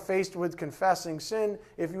 When you are faced with confessing sin,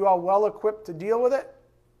 if you are well equipped to deal with it,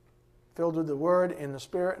 filled with the Word and the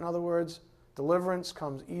Spirit, in other words, deliverance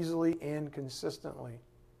comes easily and consistently.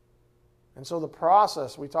 And so the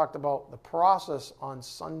process, we talked about the process on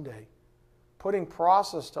Sunday, putting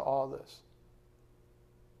process to all this,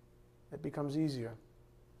 it becomes easier.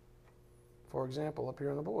 For example, up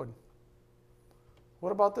here on the board.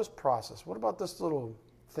 What about this process? What about this little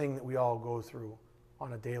thing that we all go through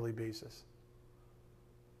on a daily basis?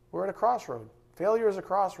 We're at a crossroad. Failure is a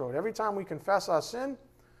crossroad. Every time we confess our sin,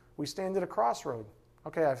 we stand at a crossroad.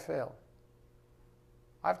 Okay, I failed.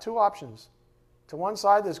 I have two options. To one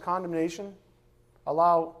side, there's condemnation.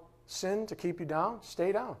 Allow sin to keep you down.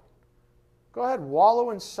 Stay down. Go ahead, wallow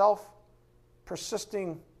in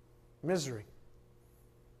self-persisting misery.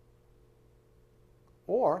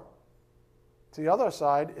 Or, to the other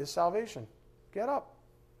side is salvation. Get up,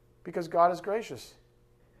 because God is gracious,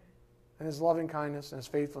 and His loving kindness and His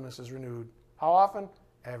faithfulness is renewed. How often?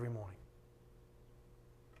 Every morning.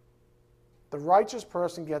 The righteous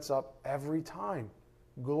person gets up every time,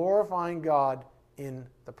 glorifying God in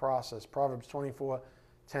the process. Proverbs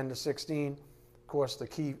 24:10-16. Of course, the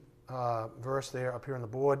key verse there up here on the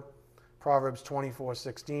board. Proverbs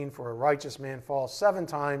 24:16. For a righteous man falls 7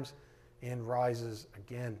 times and rises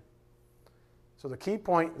again. So the key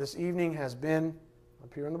point this evening has been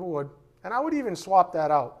up here on the board, and I would even swap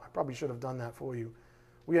that out. I probably should have done that for you.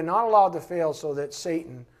 We are not allowed to fail so that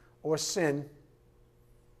Satan or sin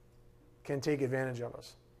can take advantage of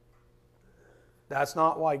us. That's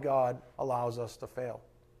not why God allows us to fail.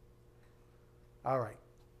 All right.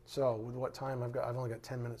 So with what time I've only got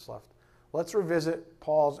 10 minutes left. Let's revisit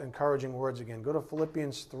Paul's encouraging words again. Go to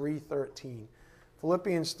Philippians 3:13.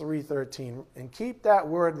 Philippians 3:13. And keep that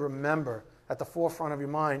word remember at the forefront of your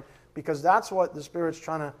mind, because that's what the Spirit's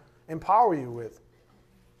trying to empower you with.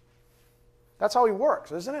 That's how He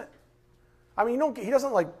works, isn't it? I mean, He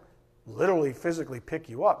doesn't like literally physically pick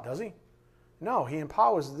you up, does He? No, He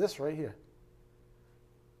empowers this right here.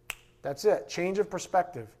 That's it. Change of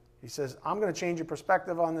perspective. He says, I'm going to change your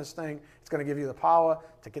perspective on this thing. It's going to give you the power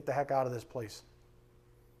to get the heck out of this place.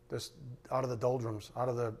 Out of the doldrums, out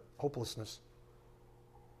of the hopelessness.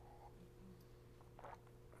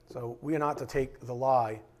 So we are not to take the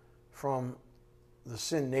lie from the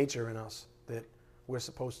sin nature in us that we're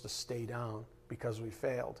supposed to stay down because we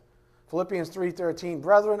failed. Philippians 3:13,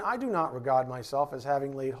 brethren, I do not regard myself as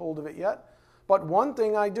having laid hold of it yet, but one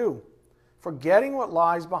thing I do, forgetting what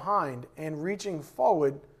lies behind and reaching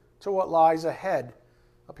forward to what lies ahead.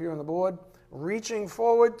 Up here on the board, reaching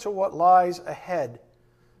forward to what lies ahead.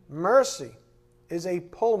 Mercy is a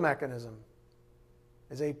pull mechanism.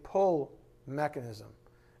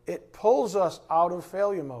 It pulls us out of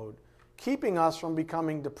failure mode, keeping us from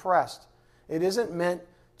becoming depressed. It isn't meant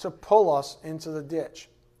to pull us into the ditch,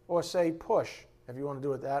 or say push, if you want to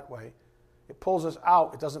do it that way. It pulls us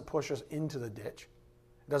out. It doesn't push us into the ditch.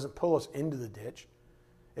 It doesn't pull us into the ditch.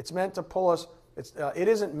 It's meant to pull us. It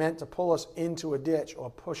isn't meant to pull us into a ditch or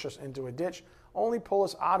push us into a ditch, only pull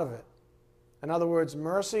us out of it. In other words,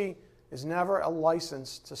 mercy is never a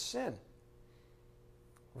license to sin.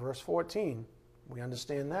 Verse 14, we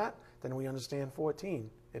understand that, then we understand 14.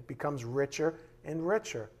 It becomes richer and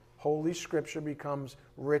richer. Holy Scripture becomes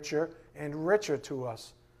richer and richer to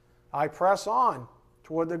us. I press on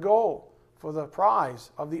toward the goal for the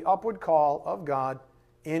prize of the upward call of God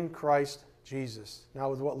in Christ Jesus. Now,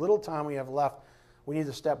 with what little time we have left, we need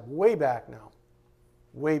to step way back now.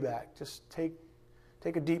 Way back. Just take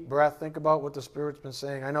a deep breath. Think about what the Spirit's been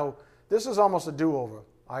saying. I know this is almost a do-over.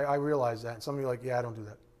 I realize that. And some of you are like, yeah, I don't do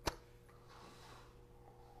that.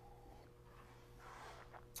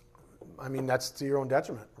 I mean, that's to your own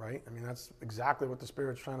detriment, right? I mean, that's exactly what the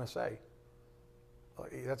Spirit's trying to say.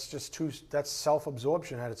 That's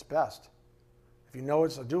self-absorption at its best. If you know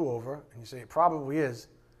it's a do-over, and you say it probably is,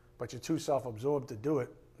 but you're too self-absorbed to do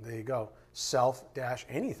it, there you go.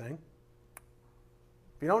 Self-anything.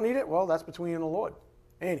 If you don't need it, well, that's between you and the Lord.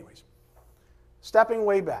 Anyways, stepping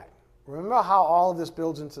way back. Remember how all of this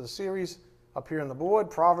builds into the series up here on the board?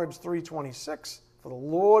 Proverbs 3:26, for the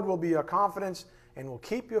Lord will be your confidence and will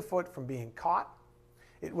keep your foot from being caught.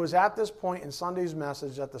 It was at this point in Sunday's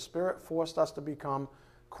message that the Spirit forced us to become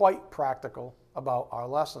quite practical about our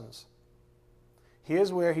lessons.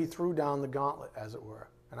 Here's where he threw down the gauntlet, as it were.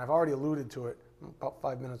 And I've already alluded to it about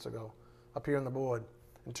 5 minutes ago, up here on the board,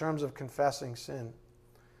 in terms of confessing sin.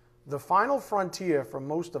 The final frontier for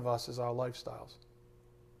most of us is our lifestyles.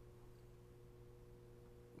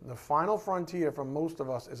 The final frontier for most of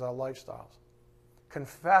us is our lifestyles.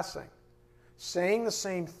 Confessing, saying the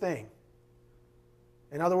same thing.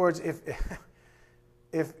 In other words, if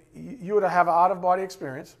you were to have an out-of-body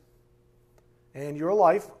experience, and your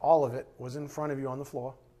life, all of it, was in front of you on the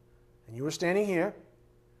floor, and you were standing here,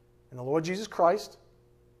 and the Lord Jesus Christ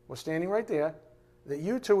was standing right there, that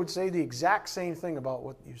you too would say the exact same thing about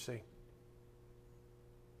what you see.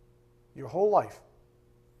 Your whole life.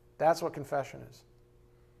 That's what confession is.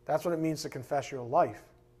 That's what it means to confess your life.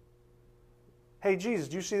 Hey, Jesus,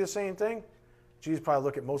 do you see the same thing? Jesus probably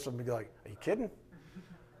look at most of them and be like, are you kidding?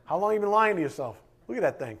 How long have you been lying to yourself? Look at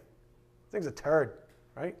that thing. That thing's a turd,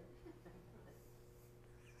 right?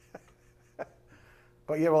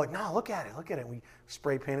 But yeah, we're like, no, look at it. And we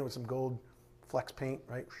spray paint it with some gold flex paint,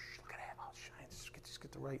 right? Look at that. Oh, it shines. Just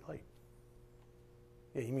get the right light.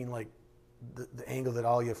 Yeah, you mean like the angle that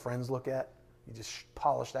all your friends look at? You just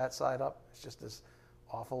polish that side up. It's just this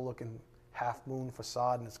awful looking half-moon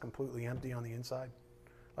facade, and it's completely empty on the inside,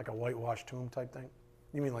 like a whitewashed tomb type thing.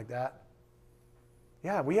 You mean like that?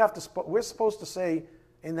 Yeah, we're supposed to say,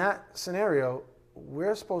 in that scenario,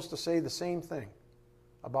 we're supposed to say the same thing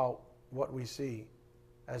about what we see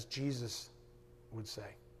as Jesus would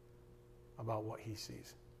say about what he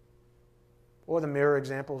sees. Or the mirror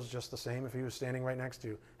example is just the same if he was standing right next to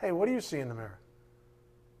you. Hey, what do you see in the mirror?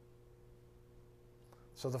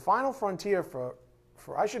 So the final frontier for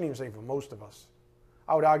I shouldn't even say for most of us.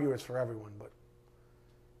 I would argue it's for everyone, but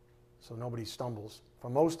so nobody stumbles. For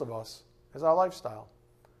most of us is our lifestyle.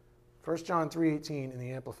 1 John 3:18 in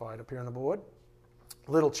the Amplified up here on the board.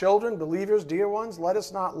 Little children, believers, dear ones, let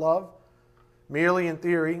us not love merely in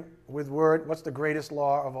theory with word. What's the greatest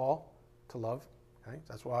law of all? To love. Okay?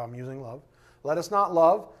 That's why I'm using love. Let us not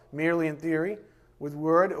love merely in theory with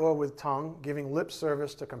word or with tongue, giving lip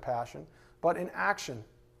service to compassion, but in action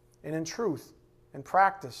and in truth, in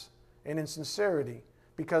practice and in sincerity,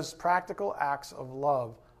 because practical acts of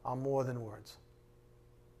love are more than words.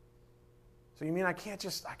 So you mean I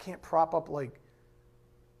can't prop up like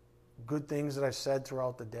good things that I've said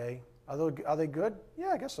throughout the day? Are they good? Yeah,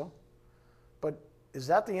 I guess so. But is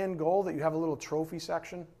that the end goal, that you have a little trophy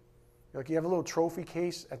section? Like you have a little trophy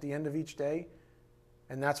case at the end of each day,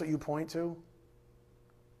 and that's what you point to?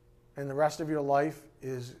 And the rest of your life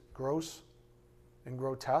is gross and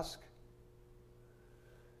grotesque?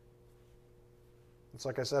 It's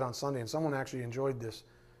like I said on Sunday, and someone actually enjoyed this.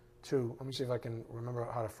 too. Let me see if I can remember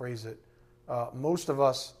how to phrase it. Most of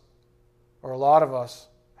us, or a lot of us,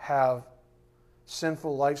 have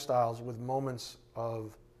sinful lifestyles with moments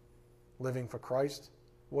of living for Christ.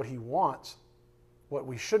 What he wants, what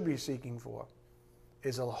we should be seeking for,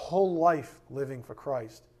 is a whole life living for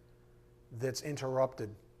Christ that's interrupted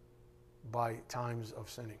by times of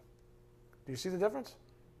sinning. Do you see the difference?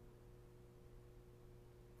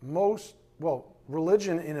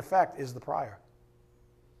 Religion, in effect, is the prior.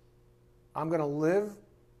 I'm going to live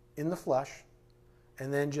in the flesh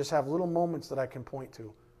and then just have little moments that I can point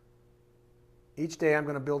to. Each day I'm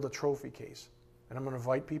going to build a trophy case, and I'm going to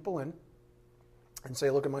invite people in and say,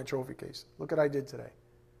 look at my trophy case. Look what I did today.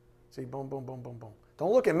 See, boom, boom, boom, boom, boom.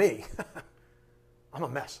 Don't look at me. I'm a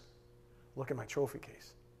mess. Look at my trophy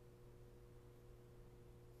case.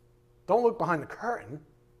 Don't look behind the curtain.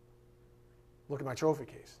 Look at my trophy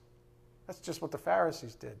case. That's just what the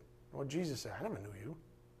Pharisees did. What Jesus said, I never knew you.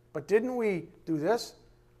 But didn't we do this?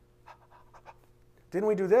 Didn't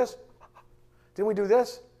we do this? Didn't we do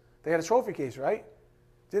this? They had a trophy case, right?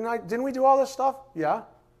 Didn't we do all this stuff? Yeah.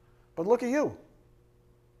 But look at you.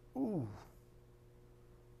 Ooh.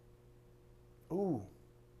 Ooh.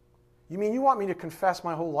 You mean you want me to confess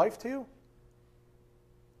my whole life to you?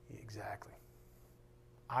 Exactly.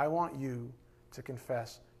 I want you to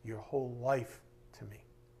confess your whole life to me.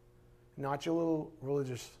 Not your little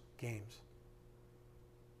religious games.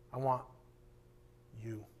 I want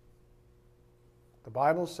you. The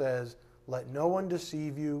Bible says, let no one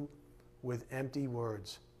deceive you with empty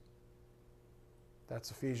words.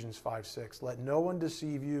 That's Ephesians 5:6. Let no one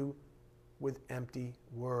deceive you with empty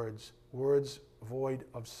words. Words void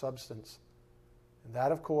of substance. And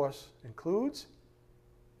that, of course, includes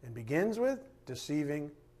and begins with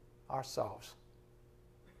deceiving ourselves.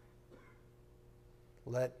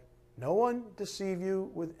 Let no one deceive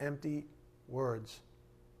you with empty words.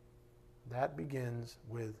 That begins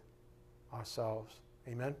with ourselves.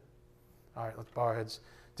 Amen? All right, let's bow our heads.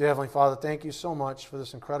 Dear Heavenly Father, thank you so much for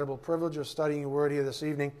this incredible privilege of studying your word here this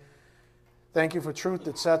evening. Thank you for truth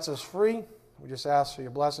that sets us free. We just ask for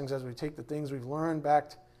your blessings as we take the things we've learned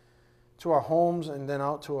back to our homes and then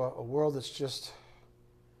out to a world that's just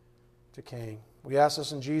decaying. We ask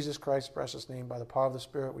this in Jesus Christ's precious name. By the power of the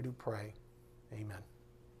Spirit, we do pray. Amen.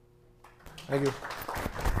 Thank you.